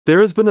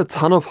There has been a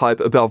ton of hype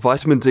about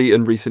vitamin D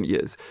in recent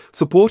years.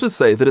 Supporters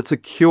say that it's a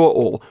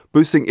cure-all,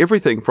 boosting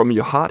everything from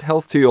your heart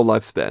health to your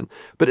lifespan.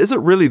 But is it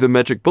really the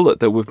magic bullet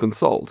that we've been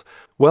sold?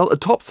 Well, a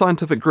top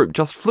scientific group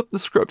just flipped the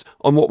script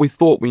on what we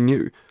thought we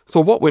knew.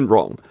 So what went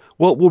wrong?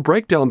 Well, we'll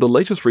break down the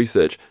latest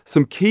research,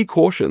 some key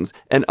cautions,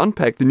 and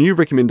unpack the new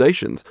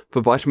recommendations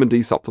for vitamin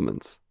D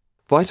supplements.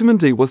 Vitamin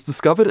D was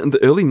discovered in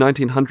the early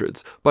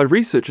 1900s by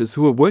researchers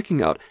who were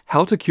working out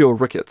how to cure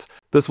rickets.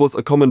 This was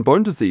a common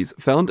bone disease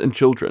found in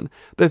children.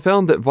 They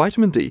found that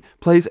vitamin D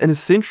plays an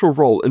essential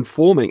role in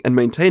forming and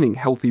maintaining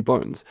healthy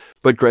bones.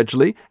 But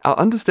gradually, our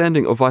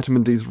understanding of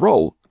vitamin D's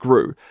role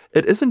grew.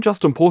 It isn't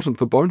just important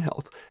for bone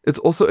health, it's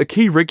also a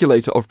key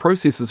regulator of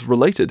processes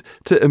related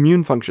to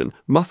immune function,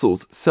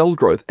 muscles, cell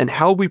growth, and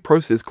how we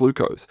process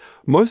glucose.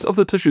 Most of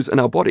the tissues in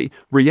our body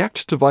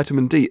react to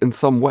vitamin D in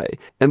some way,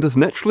 and this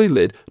naturally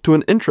led to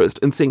an interest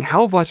in seeing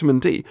how vitamin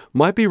D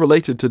might be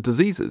related to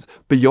diseases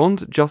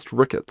beyond just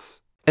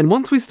rickets. And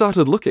once we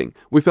started looking,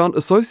 we found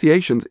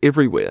associations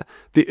everywhere.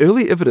 The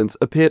early evidence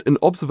appeared in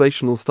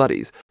observational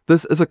studies.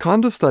 This is a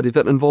kind of study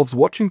that involves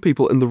watching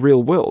people in the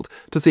real world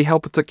to see how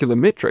particular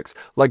metrics,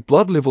 like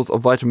blood levels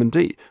of vitamin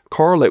D,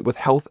 correlate with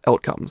health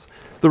outcomes.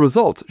 The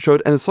results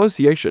showed an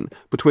association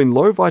between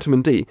low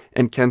vitamin D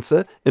and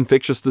cancer,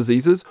 infectious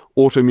diseases,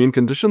 autoimmune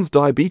conditions,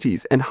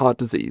 diabetes, and heart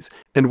disease.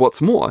 And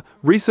what's more,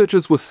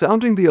 researchers were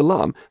sounding the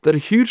alarm that a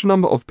huge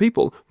number of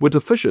people were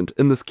deficient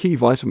in this key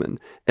vitamin.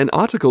 An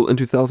article in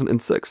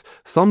 2006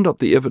 summed up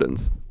the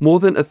evidence. More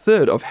than a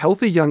third of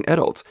healthy young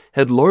adults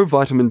had low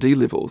vitamin D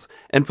levels,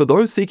 and for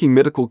those seeking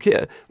medical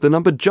care, the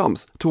number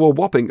jumps to a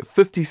whopping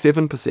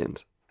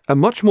 57%. A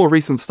much more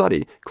recent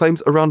study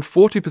claims around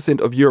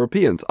 40% of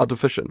Europeans are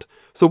deficient.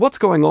 So what's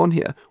going on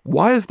here?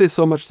 Why is there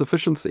so much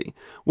deficiency?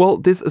 Well,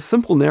 there's a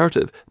simple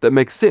narrative that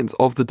makes sense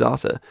of the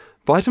data.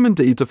 Vitamin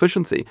D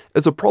deficiency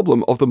is a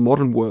problem of the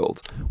modern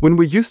world. When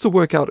we used to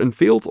work out in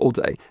fields all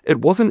day, it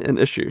wasn't an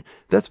issue.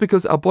 That's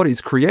because our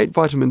bodies create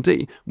vitamin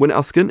D when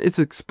our skin is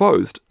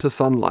exposed to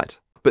sunlight.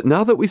 But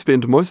now that we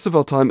spend most of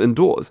our time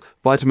indoors,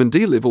 vitamin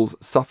D levels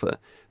suffer.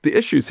 The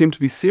issue seemed to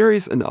be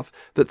serious enough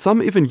that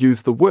some even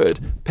use the word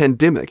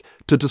pandemic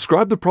to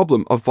describe the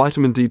problem of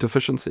vitamin D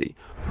deficiency.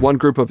 One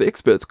group of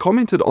experts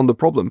commented on the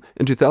problem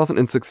in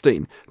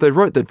 2016. They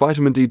wrote that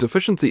vitamin D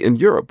deficiency in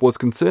Europe was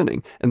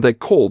concerning, and they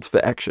called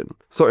for action.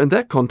 So in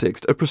that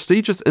context, a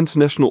prestigious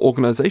international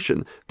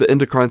organization, the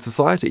Endocrine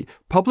Society,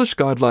 published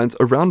guidelines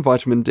around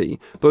vitamin D.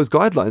 Those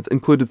guidelines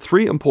included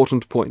 3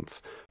 important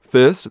points.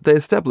 First, they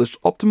established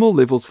optimal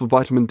levels for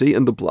vitamin D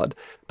in the blood.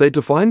 They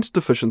defined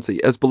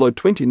deficiency as below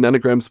 20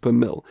 nanograms per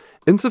mil.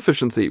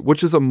 Insufficiency,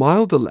 which is a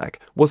milder lack,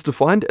 was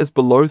defined as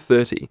below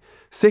 30.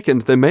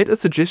 Second, they made a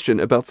suggestion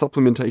about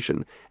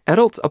supplementation.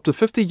 Adults up to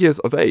 50 years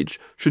of age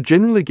should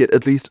generally get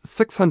at least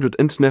 600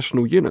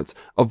 international units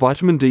of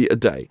vitamin D a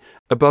day.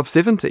 Above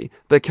 70,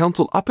 they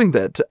counsel upping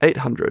that to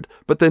 800,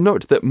 but they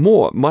note that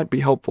more might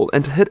be helpful,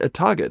 and to hit a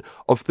target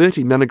of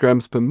 30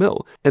 nanograms per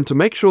mil, and to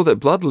make sure that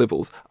blood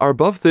levels are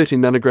above 30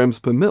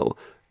 nanograms per mil,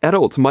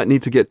 adults might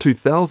need to get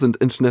 2,000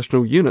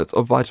 international units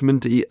of vitamin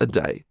D a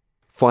day.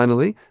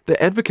 Finally, they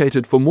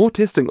advocated for more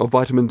testing of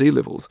vitamin D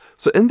levels.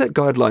 So in that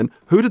guideline,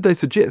 who did they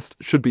suggest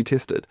should be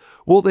tested?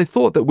 Well, they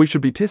thought that we should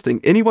be testing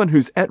anyone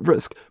who's at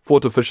risk for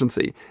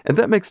deficiency, and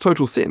that makes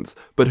total sense.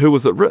 But who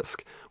was at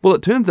risk? Well,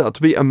 it turns out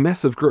to be a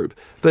massive group.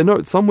 They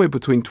note somewhere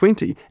between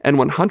 20 and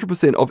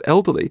 100% of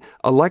elderly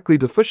are likely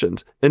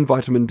deficient in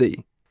vitamin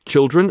D.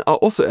 Children are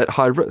also at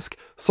high risk,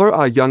 so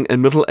are young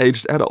and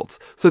middle-aged adults,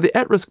 so the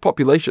at-risk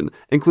population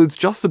includes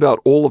just about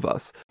all of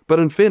us. But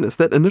in fairness,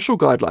 that initial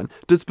guideline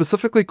did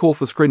specifically call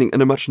for screening in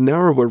a much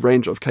narrower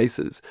range of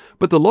cases,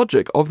 but the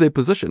logic of their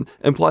position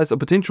implies a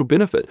potential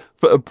benefit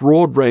for a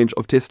broad range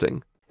of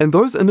testing. And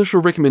those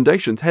initial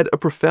recommendations had a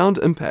profound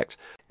impact.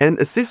 An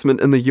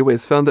assessment in the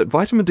US found that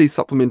vitamin D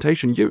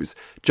supplementation use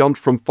jumped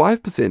from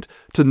 5%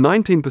 to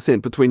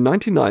 19% between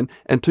 1999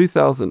 and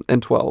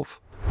 2012.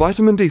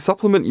 Vitamin D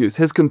supplement use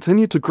has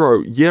continued to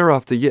grow year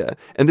after year,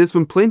 and there's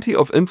been plenty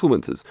of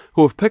influencers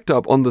who have picked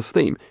up on this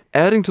theme,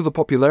 adding to the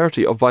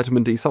popularity of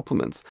vitamin D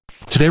supplements.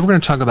 Today we're going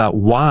to talk about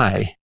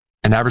why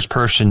an average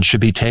person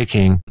should be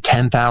taking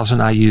 10,000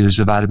 IUs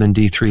of vitamin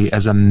D3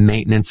 as a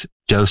maintenance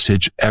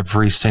dosage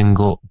every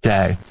single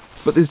day.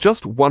 But there's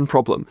just one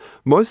problem.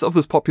 Most of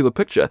this popular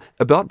picture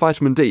about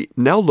vitamin D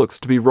now looks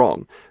to be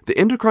wrong. The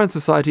Endocrine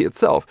Society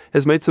itself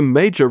has made some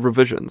major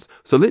revisions,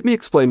 so let me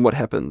explain what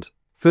happened.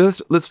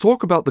 First, let's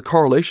talk about the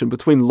correlation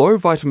between low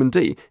vitamin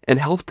D and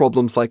health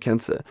problems like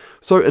cancer.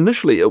 So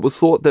initially it was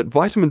thought that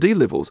vitamin D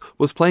levels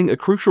was playing a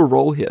crucial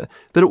role here,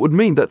 that it would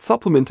mean that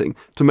supplementing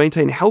to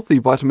maintain healthy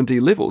vitamin D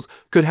levels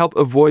could help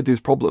avoid these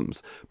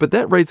problems. But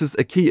that raises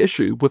a key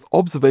issue with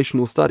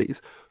observational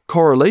studies.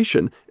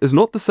 Correlation is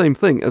not the same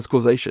thing as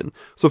causation.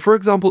 So for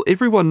example,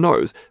 everyone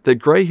knows that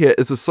grey hair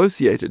is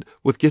associated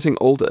with getting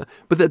older,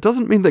 but that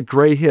doesn't mean that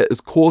grey hair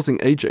is causing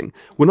aging.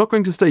 We're not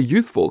going to stay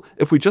youthful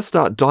if we just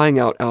start dyeing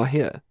out our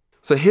hair.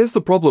 So here's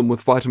the problem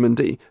with vitamin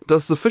D.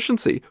 Does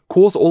deficiency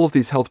cause all of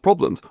these health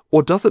problems,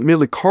 or does it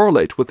merely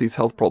correlate with these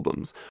health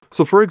problems?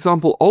 So for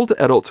example, older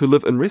adults who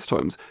live in rest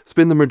homes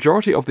spend the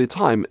majority of their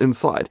time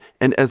inside,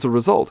 and as a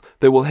result,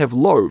 they will have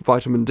low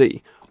vitamin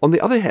D. On the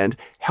other hand,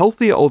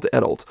 healthier older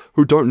adults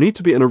who don't need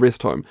to be in a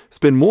rest home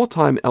spend more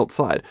time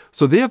outside,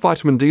 so their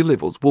vitamin D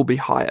levels will be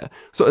higher.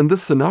 So in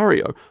this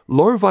scenario,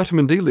 low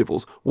vitamin D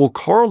levels will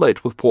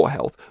correlate with poor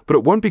health, but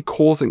it won't be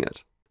causing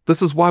it.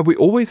 This is why we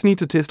always need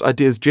to test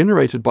ideas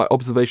generated by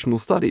observational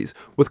studies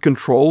with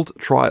controlled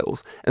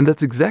trials, and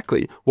that's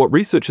exactly what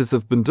researchers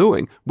have been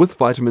doing with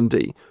vitamin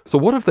D. So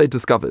what have they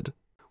discovered?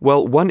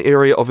 Well, one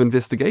area of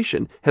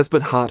investigation has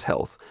been heart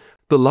health.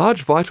 The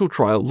large VITAL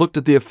trial looked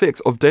at the effects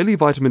of daily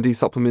vitamin D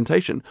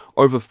supplementation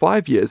over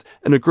 5 years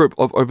in a group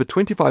of over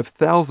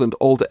 25,000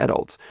 older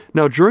adults.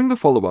 Now, during the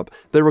follow-up,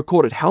 they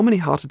recorded how many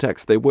heart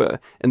attacks there were,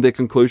 and their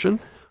conclusion?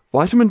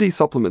 Vitamin D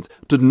supplements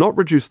did not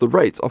reduce the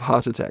rates of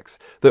heart attacks.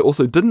 They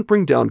also didn't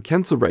bring down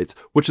cancer rates,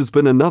 which has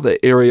been another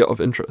area of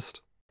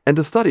interest. And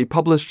a study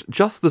published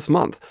just this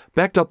month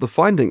backed up the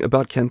finding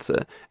about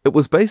cancer. It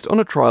was based on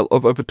a trial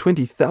of over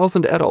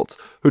 20,000 adults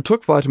who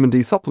took vitamin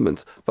D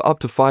supplements for up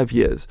to 5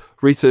 years.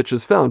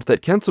 Researchers found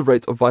that cancer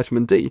rates of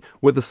vitamin D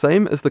were the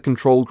same as the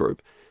control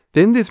group.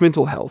 Then there's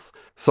mental health.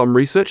 Some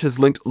research has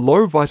linked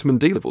low vitamin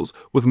D levels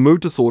with mood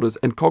disorders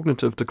and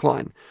cognitive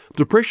decline.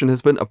 Depression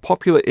has been a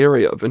popular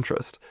area of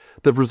interest.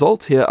 The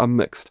results here are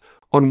mixed.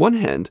 On one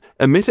hand,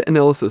 a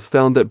meta-analysis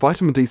found that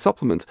vitamin D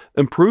supplements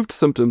improved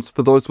symptoms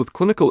for those with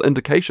clinical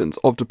indications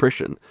of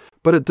depression,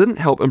 but it didn't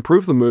help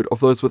improve the mood of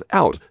those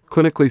without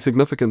clinically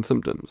significant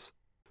symptoms.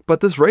 But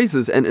this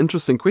raises an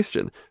interesting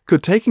question.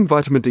 Could taking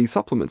vitamin D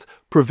supplements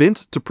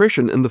prevent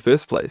depression in the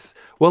first place?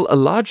 Well, a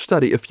large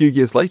study a few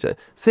years later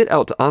set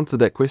out to answer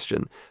that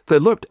question. They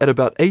looked at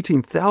about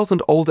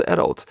 18,000 older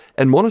adults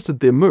and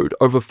monitored their mood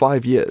over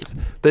 5 years.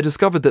 They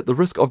discovered that the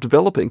risk of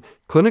developing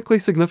clinically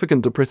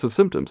significant depressive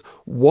symptoms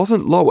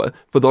wasn't lower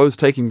for those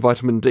taking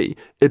vitamin D.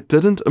 It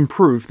didn't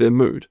improve their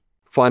mood.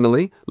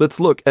 Finally, let's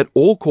look at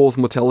all-cause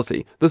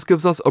mortality. This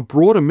gives us a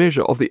broader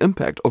measure of the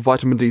impact of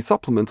vitamin D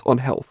supplements on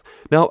health.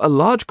 Now, a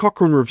large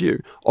Cochrane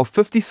review of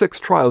 56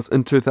 trials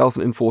in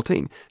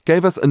 2014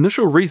 gave us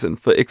initial reason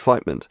for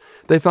excitement.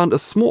 They found a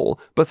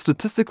small but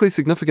statistically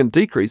significant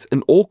decrease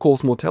in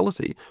all-cause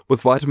mortality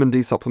with vitamin D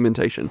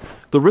supplementation.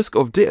 The risk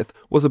of death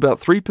was about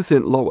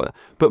 3% lower,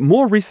 but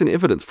more recent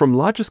evidence from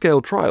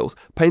larger-scale trials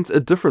paints a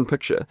different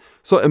picture.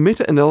 So a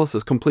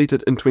meta-analysis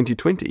completed in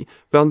 2020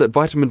 found that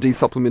vitamin D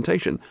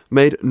supplementation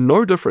made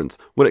no difference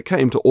when it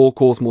came to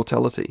all-cause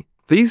mortality.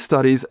 These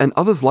studies and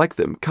others like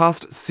them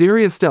cast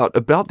serious doubt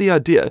about the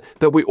idea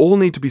that we all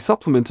need to be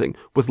supplementing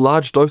with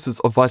large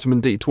doses of vitamin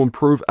D to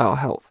improve our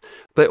health.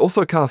 They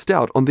also cast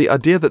doubt on the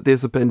idea that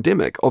there's a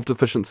pandemic of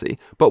deficiency,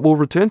 but we'll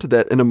return to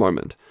that in a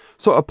moment.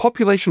 So a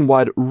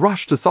population-wide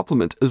rush to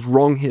supplement is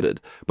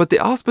wrong-headed, but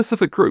there are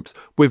specific groups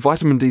where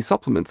vitamin D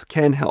supplements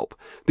can help.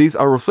 These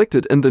are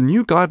reflected in the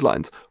new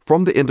guidelines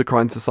from the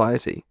Endocrine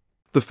Society.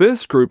 The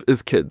first group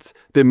is kids.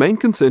 Their main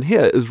concern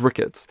here is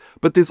rickets,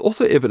 but there's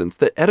also evidence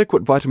that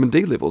adequate vitamin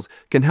D levels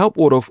can help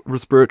ward off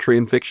respiratory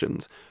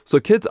infections. So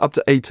kids up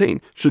to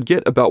 18 should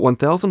get about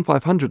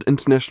 1,500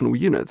 international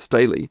units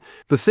daily.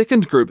 The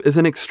second group is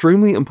an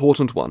extremely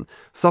important one.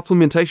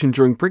 Supplementation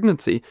during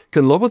pregnancy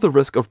can lower the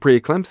risk of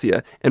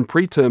preeclampsia and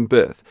preterm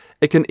birth.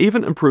 It can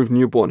even improve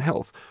newborn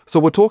health. So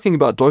we're talking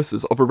about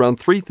doses of around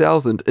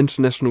 3,000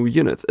 international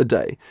units a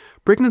day.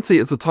 Pregnancy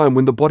is a time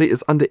when the body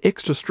is under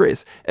extra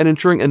stress, and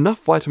ensuring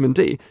enough vitamin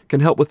D can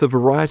help with a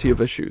variety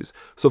of issues.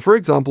 So for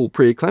example,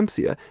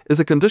 preeclampsia is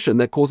a condition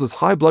that causes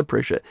high blood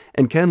pressure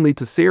and can lead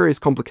to serious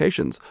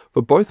complications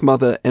for both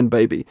mother and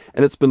baby,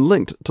 and it's been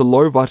linked to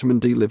low vitamin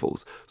D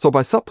levels. So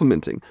by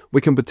supplementing,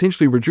 we can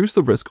potentially reduce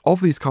the risk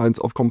of these kinds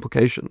of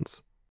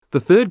complications. The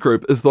third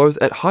group is those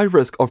at high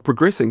risk of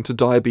progressing to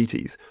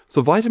diabetes,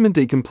 so vitamin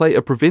D can play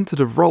a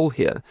preventative role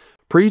here.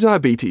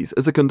 Prediabetes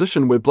is a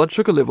condition where blood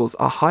sugar levels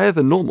are higher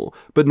than normal,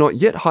 but not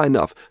yet high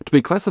enough to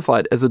be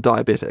classified as a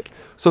diabetic.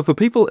 So for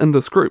people in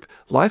this group,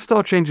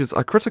 lifestyle changes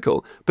are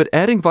critical, but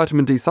adding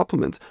vitamin D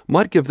supplements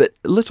might give that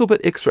little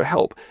bit extra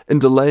help in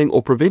delaying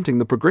or preventing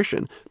the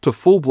progression to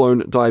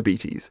full-blown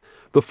diabetes.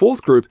 The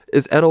fourth group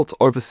is adults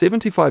over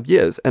 75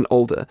 years and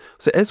older,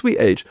 so as we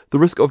age, the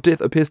risk of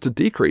death appears to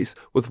decrease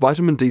with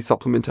vitamin D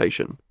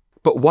supplementation.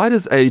 But why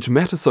does age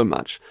matter so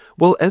much?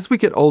 Well, as we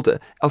get older,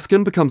 our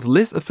skin becomes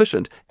less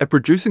efficient at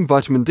producing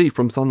vitamin D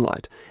from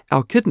sunlight.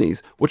 Our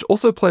kidneys, which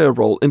also play a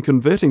role in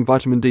converting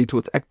vitamin D to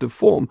its active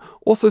form,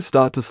 also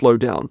start to slow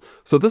down.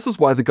 So this is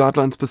why the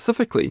guidelines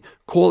specifically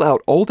call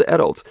out older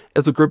adults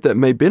as a group that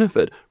may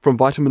benefit from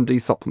vitamin D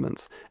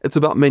supplements. It's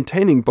about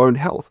maintaining bone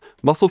health,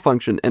 muscle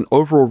function, and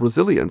overall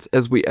resilience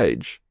as we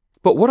age.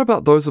 But what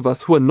about those of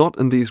us who are not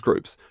in these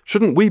groups?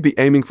 Shouldn't we be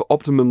aiming for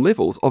optimum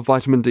levels of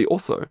vitamin D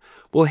also?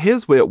 Well,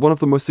 here's where one of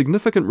the most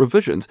significant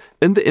revisions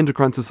in the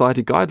Endocrine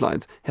Society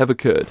guidelines have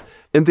occurred.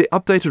 In their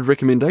updated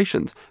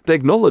recommendations, they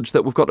acknowledge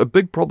that we've got a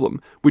big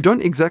problem. We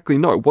don't exactly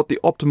know what the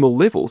optimal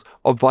levels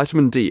of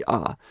vitamin D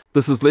are.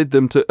 This has led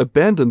them to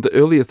abandon the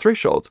earlier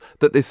thresholds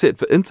that they set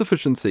for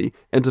insufficiency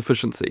and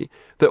deficiency.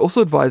 They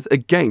also advise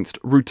against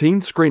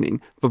routine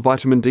screening for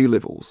vitamin D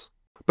levels.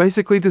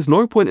 Basically, there's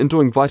no point in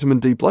doing vitamin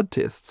D blood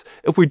tests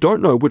if we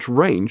don't know which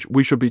range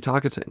we should be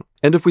targeting.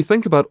 And if we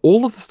think about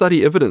all of the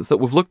study evidence that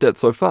we've looked at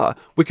so far,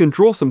 we can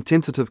draw some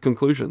tentative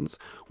conclusions.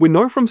 We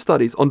know from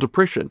studies on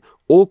depression,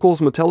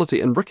 all-cause mortality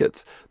and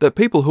rickets that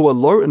people who are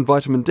low in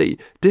vitamin D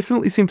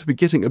definitely seem to be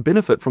getting a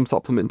benefit from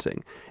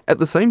supplementing. At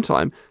the same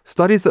time,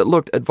 studies that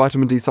looked at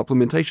vitamin D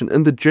supplementation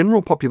in the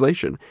general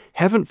population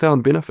haven't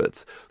found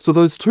benefits. So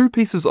those two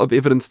pieces of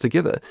evidence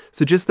together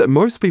suggest that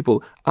most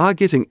people are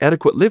getting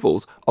adequate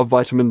levels of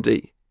vitamin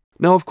D.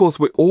 Now, of course,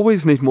 we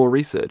always need more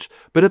research,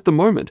 but at the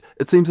moment,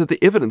 it seems that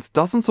the evidence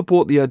doesn't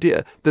support the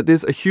idea that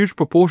there's a huge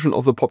proportion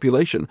of the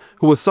population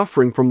who are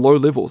suffering from low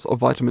levels of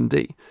vitamin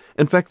D.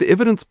 In fact, the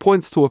evidence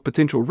points to a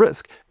potential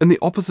risk in the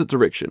opposite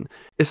direction,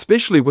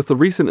 especially with the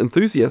recent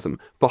enthusiasm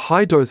for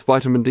high-dose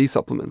vitamin D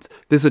supplements.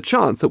 There's a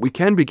chance that we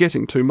can be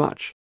getting too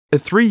much. A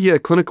 3-year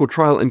clinical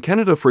trial in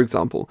Canada, for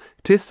example,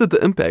 tested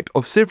the impact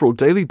of several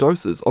daily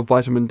doses of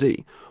vitamin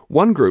D.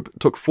 One group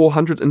took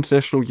 400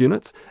 international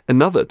units,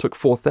 another took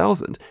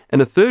 4,000,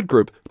 and a third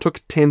group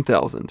took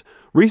 10,000.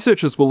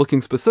 Researchers were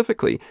looking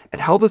specifically at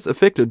how this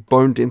affected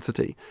bone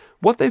density.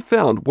 What they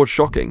found was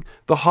shocking.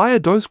 The higher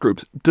dose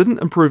groups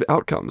didn't improve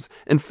outcomes.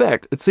 In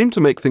fact, it seemed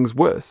to make things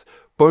worse.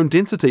 Bone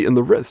density in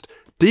the wrist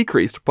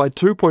decreased by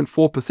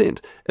 2.4%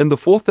 in the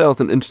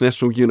 4,000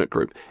 international unit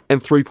group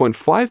and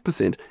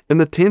 3.5% in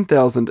the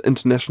 10,000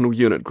 international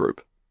unit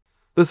group.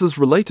 This is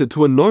related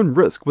to a known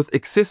risk with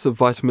excessive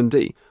vitamin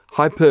D,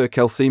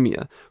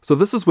 hypercalcemia. So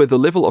this is where the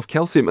level of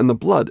calcium in the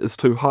blood is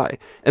too high,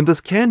 and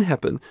this can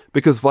happen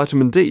because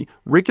vitamin D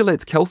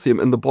regulates calcium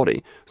in the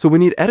body. So we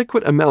need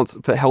adequate amounts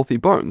for healthy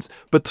bones,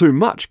 but too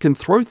much can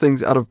throw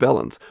things out of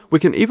balance. We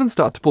can even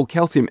start to pull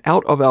calcium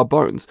out of our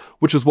bones,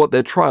 which is what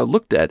their trial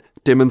looked at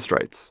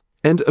demonstrates.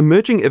 And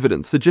emerging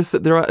evidence suggests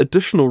that there are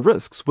additional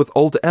risks with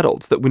older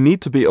adults that we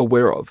need to be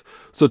aware of.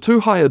 So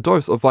too high a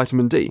dose of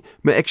vitamin D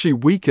may actually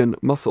weaken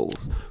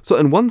muscles. So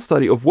in one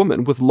study of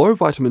women with low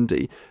vitamin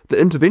D, the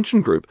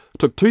intervention group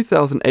took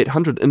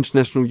 2,800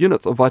 international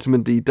units of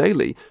vitamin D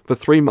daily for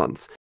 3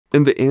 months.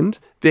 In the end,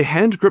 their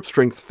hand grip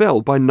strength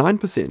fell by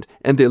 9%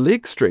 and their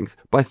leg strength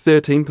by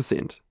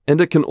 13%.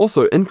 And it can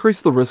also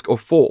increase the risk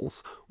of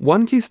falls.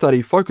 One key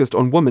study focused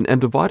on women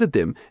and divided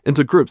them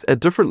into groups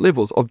at different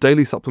levels of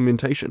daily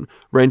supplementation,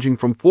 ranging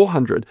from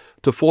 400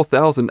 to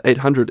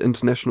 4,800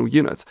 international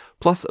units,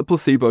 plus a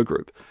placebo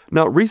group.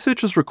 Now,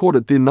 researchers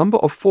recorded the number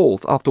of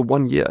falls after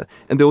 1 year,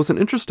 and there was an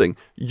interesting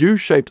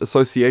U-shaped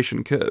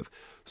association curve.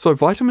 So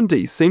vitamin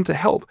D seemed to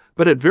help,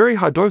 but at very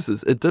high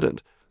doses it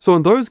didn't. So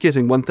in those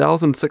getting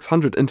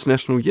 1,600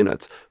 international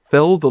units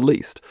fell the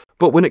least.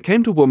 But when it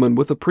came to women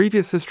with a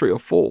previous history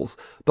of falls,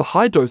 the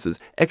high doses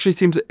actually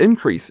seemed to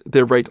increase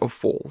their rate of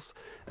falls.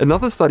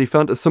 Another study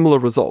found a similar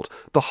result.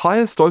 The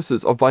highest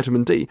doses of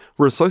vitamin D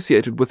were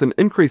associated with an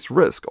increased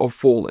risk of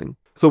falling.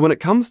 So when it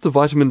comes to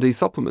vitamin D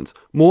supplements,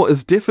 more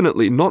is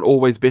definitely not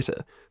always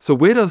better. So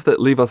where does that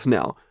leave us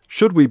now?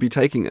 Should we be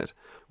taking it?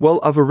 Well,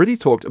 I've already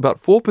talked about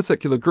 4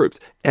 particular groups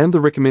and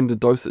the recommended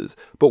doses,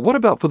 but what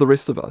about for the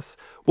rest of us?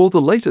 Well, the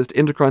latest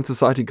Endocrine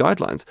Society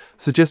guidelines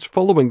suggest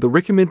following the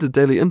recommended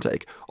daily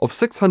intake of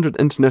 600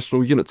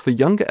 international units for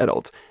younger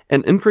adults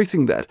and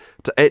increasing that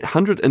to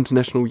 800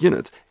 international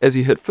units as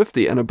you hit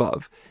 50 and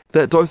above.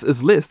 That dose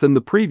is less than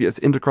the previous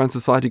Endocrine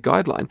Society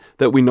guideline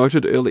that we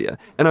noted earlier,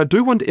 and I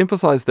do want to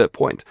emphasize that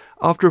point.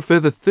 After a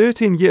further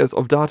 13 years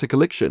of data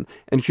collection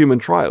and human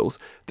trials,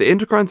 the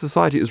Endocrine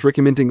Society is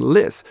recommending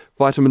less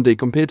vitamin D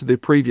compared to their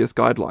previous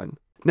guideline.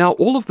 Now,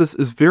 all of this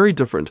is very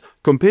different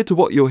compared to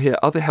what you'll hear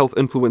other health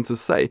influencers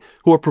say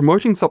who are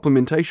promoting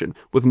supplementation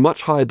with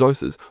much higher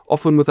doses,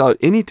 often without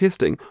any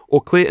testing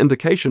or clear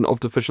indication of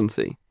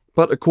deficiency.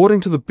 But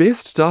according to the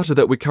best data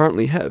that we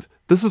currently have,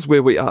 this is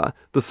where we are.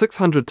 The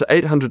 600 to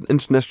 800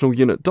 international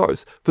unit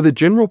dose for the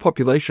general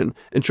population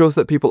ensures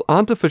that people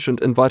aren't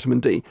deficient in vitamin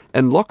D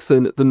and locks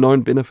in the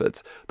known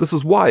benefits. This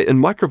is why in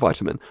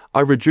microvitamin, I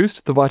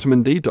reduced the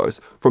vitamin D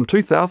dose from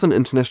 2,000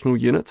 international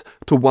units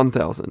to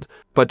 1,000.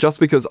 But just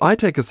because I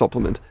take a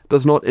supplement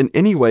does not in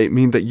any way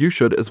mean that you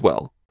should as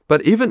well.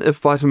 But even if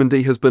vitamin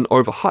D has been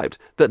overhyped,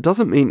 that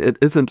doesn't mean it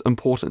isn't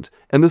important,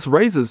 and this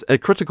raises a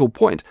critical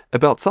point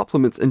about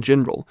supplements in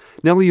general.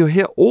 Now you'll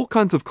hear all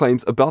kinds of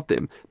claims about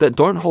them that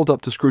don't hold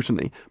up to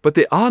scrutiny, but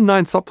there are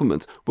 9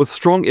 supplements with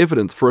strong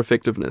evidence for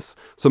effectiveness,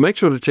 so make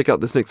sure to check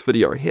out this next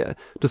video here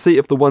to see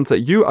if the ones that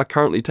you are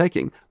currently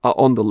taking are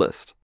on the list.